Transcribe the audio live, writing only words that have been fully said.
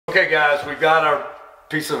Okay guys, we've got our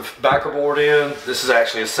piece of backer board in. This is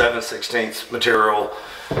actually a 7/16 material.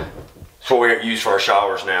 It's what we use for our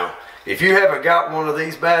showers now. If you haven't got one of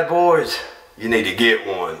these bad boys, you need to get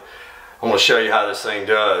one. I'm going to show you how this thing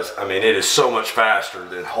does. I mean, it is so much faster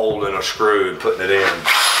than holding a screw and putting it in.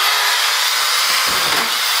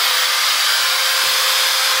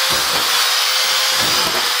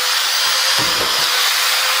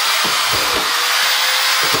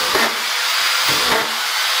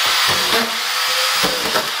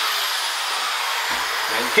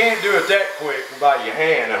 You can't do it that quick by your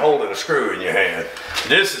hand and holding a screw in your hand.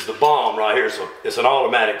 This is the bomb right here. So it's an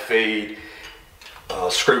automatic feed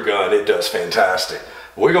screw gun. It does fantastic.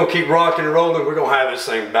 We're gonna keep rocking and rolling. We're gonna have this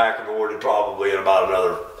thing back boarded probably in about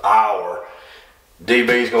another hour.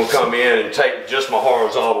 DB's gonna come in and tape just my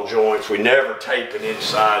horizontal joints. We never tape an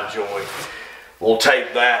inside joint. We'll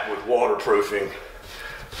tape that with waterproofing.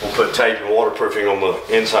 We'll put tape and waterproofing on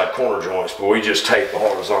the inside corner joints, but we just tape the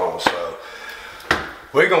horizontal. So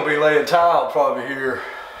we're gonna be laying tile probably here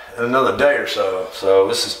in another day or so.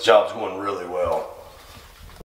 So job's going really well.